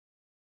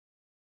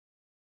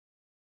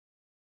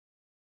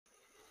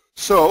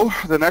So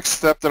the next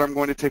step that I'm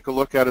going to take a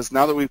look at is,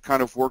 now that we've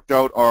kind of worked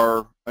out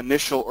our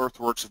initial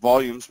earthworks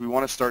volumes, we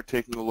want to start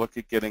taking a look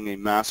at getting a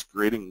mass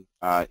grading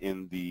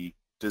in the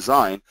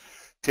design,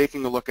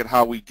 taking a look at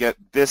how we get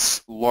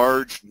this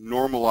large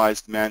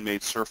normalized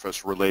man-made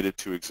surface related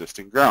to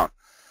existing ground.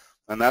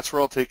 And that's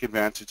where I'll take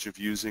advantage of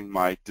using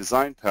my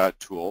design pad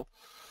tool.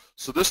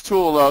 So this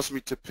tool allows me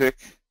to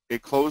pick a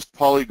closed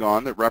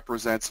polygon that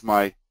represents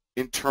my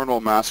internal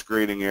mass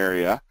grading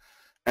area,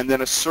 and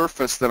then a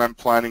surface that I'm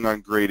planning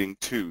on grading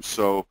to.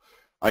 So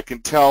I can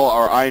tell,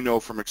 or I know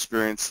from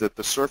experience, that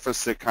the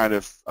surface that kind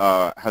of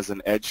has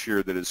an edge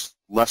here that is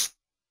less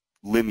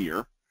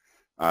linear,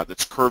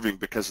 that's curving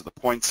because of the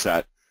point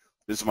set,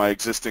 is my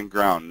existing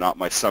ground, not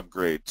my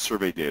subgrade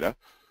survey data.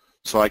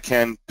 So I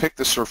can pick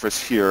the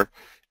surface here.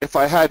 If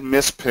I had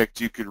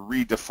mispicked, you could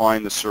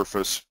redefine the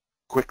surface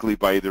quickly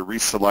by either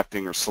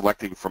reselecting or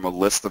selecting from a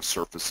list of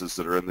surfaces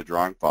that are in the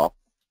drawing file.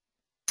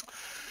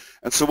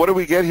 And so what do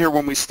we get here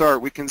when we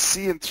start? We can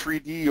see in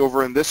 3D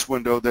over in this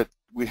window that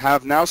we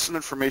have now some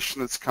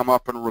information that's come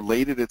up and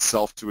related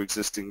itself to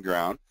existing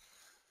ground.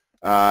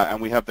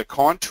 And we have the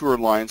contour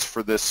lines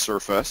for this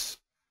surface,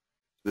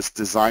 this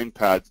design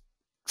pad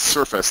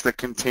surface, that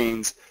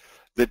contains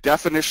the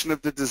definition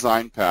of the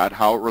design pad,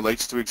 how it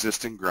relates to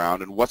existing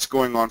ground, and what's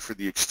going on for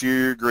the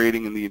exterior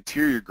grading and the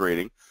interior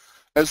grading,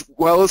 as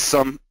well as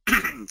some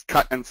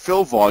cut and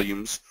fill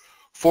volumes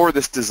for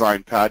this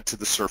design pad to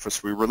the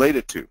surface we relate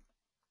it to.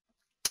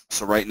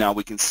 So right now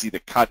we can see the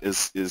cut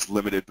is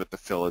limited, but the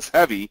fill is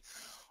heavy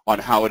on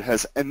how it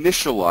has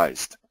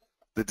initialized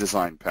the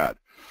design pad.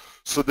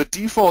 So the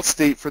default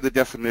state for the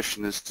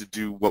definition is to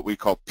do what we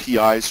call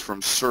PIs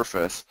from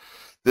surface.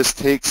 This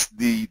takes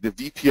the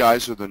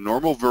VPIs, or the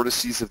normal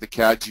vertices of the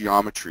CAD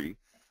geometry,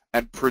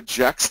 and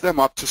projects them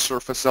up to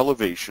surface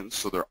elevation,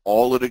 so they're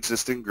all at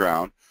existing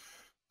ground,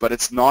 but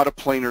it's not a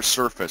planar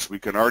surface. We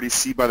can already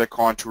see by the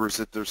contours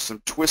that there's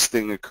some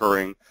twisting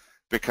occurring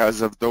because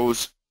of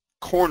those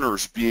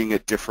corners being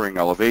at differing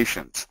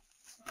elevations.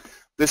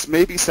 This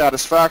may be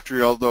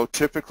satisfactory, although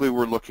typically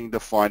we're looking to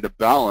find a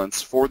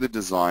balance for the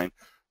design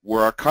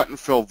where our cut and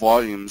fill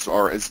volumes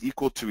are as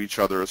equal to each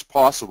other as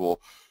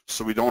possible,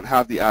 so we don't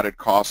have the added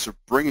costs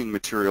of bringing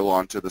material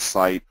onto the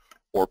site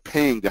or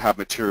paying to have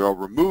material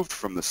removed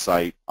from the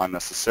site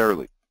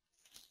unnecessarily.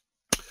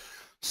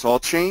 So I'll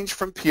change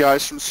from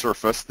PIs from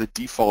surface, the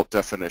default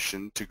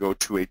definition, to go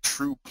to a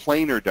true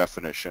planar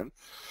definition.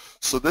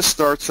 So this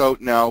starts out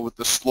now with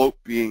the slope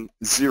being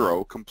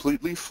 0,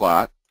 completely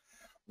flat,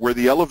 where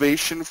the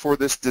elevation for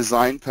this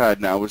design pad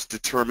now is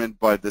determined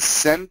by the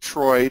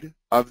centroid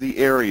of the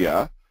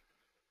area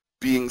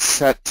being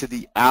set to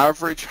the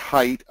average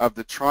height of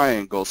the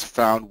triangles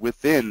found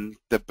within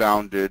the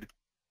bounded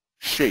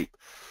shape.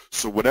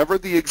 So whatever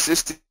the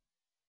existing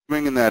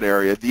in that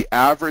area, the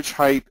average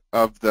height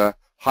of the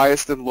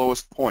highest and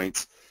lowest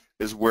points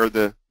is where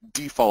the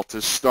default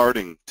is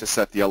starting to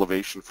set the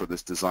elevation for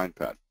this design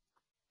pad.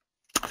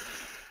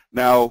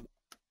 Now,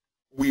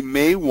 we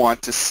may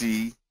want to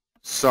see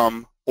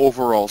some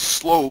overall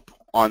slope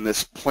on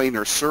this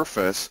planar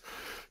surface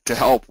to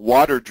help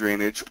water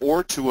drainage,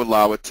 or to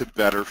allow it to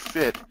better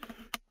fit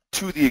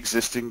to the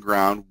existing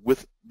ground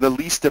with the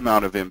least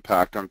amount of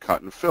impact on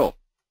cut and fill.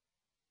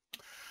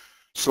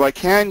 So I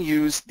can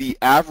use the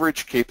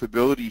average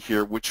capability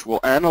here, which will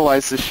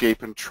analyze the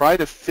shape and try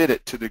to fit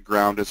it to the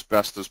ground as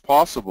best as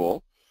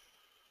possible.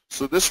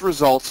 So this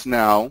results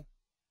now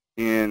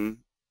in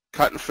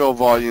cut and fill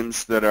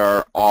volumes that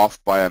are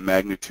off by a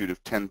magnitude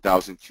of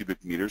 10,000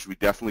 cubic meters. We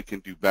definitely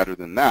can do better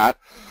than that.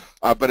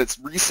 But it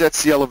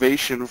resets the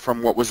elevation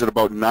from what was at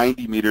about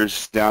 90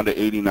 meters down to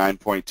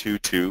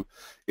 89.22.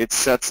 It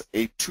sets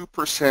a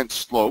 2%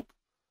 slope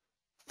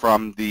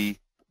from the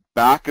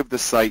back of the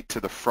site to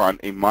the front,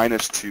 a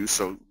 -2,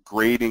 so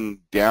grading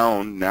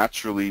down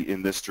naturally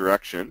in this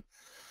direction,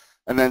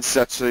 and then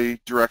sets a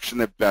direction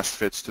that best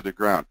fits to the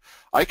ground.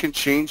 I can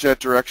change that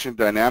direction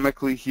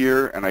dynamically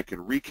here, and I can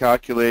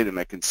recalculate, and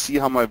I can see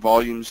how my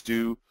volumes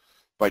do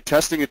by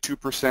testing a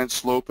 2%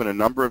 slope in a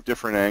number of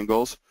different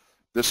angles.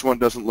 This one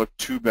doesn't look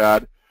too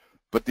bad,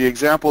 but the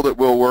example that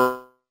will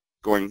work,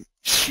 going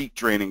sheet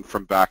draining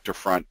from back to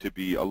front to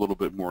be a little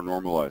bit more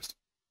normalized.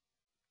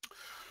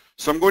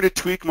 So I'm going to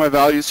tweak my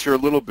values here a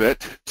little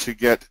bit to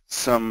get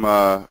some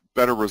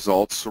better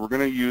results. So we're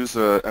going to use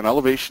an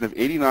elevation of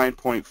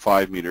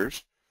 89.5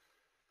 meters.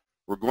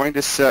 We're going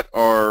to set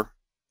our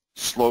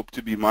slope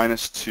to be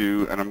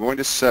 -2, and I'm going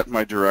to set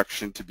my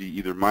direction to be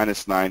either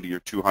 -90 or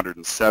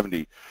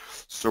 270.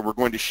 So we're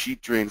going to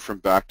sheet drain from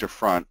back to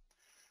front.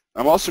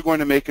 I'm also going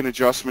to make an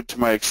adjustment to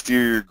my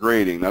exterior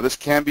grading. Now this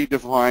can be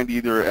defined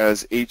either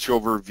as H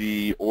over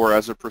V or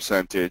as a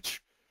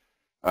percentage.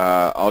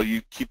 I'll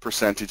keep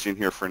percentage in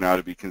here for now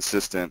to be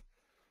consistent.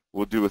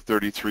 We'll do a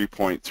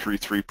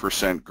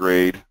 33.33%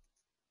 grade,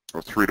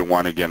 or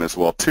 3:1 again as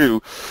well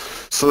too,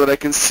 so that I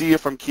can see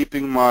if I'm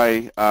keeping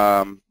my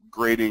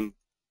grading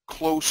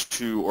close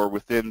to or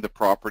within the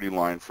property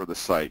line for the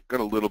site.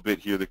 Got a little bit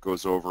here that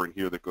goes over and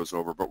here that goes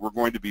over, but we're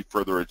going to be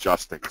further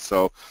adjusting.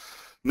 So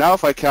now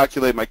if I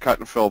calculate my cut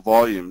and fill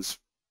volumes,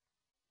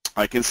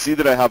 I can see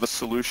that I have a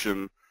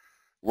solution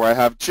where I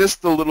have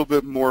just a little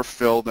bit more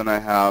fill than I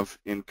have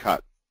in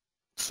cut.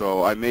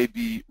 So I may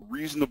be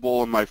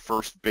reasonable in my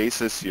first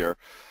basis here,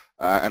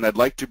 and I'd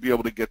like to be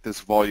able to get this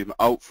volume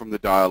out from the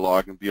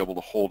dialog and be able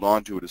to hold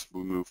on to it as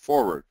we move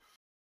forward.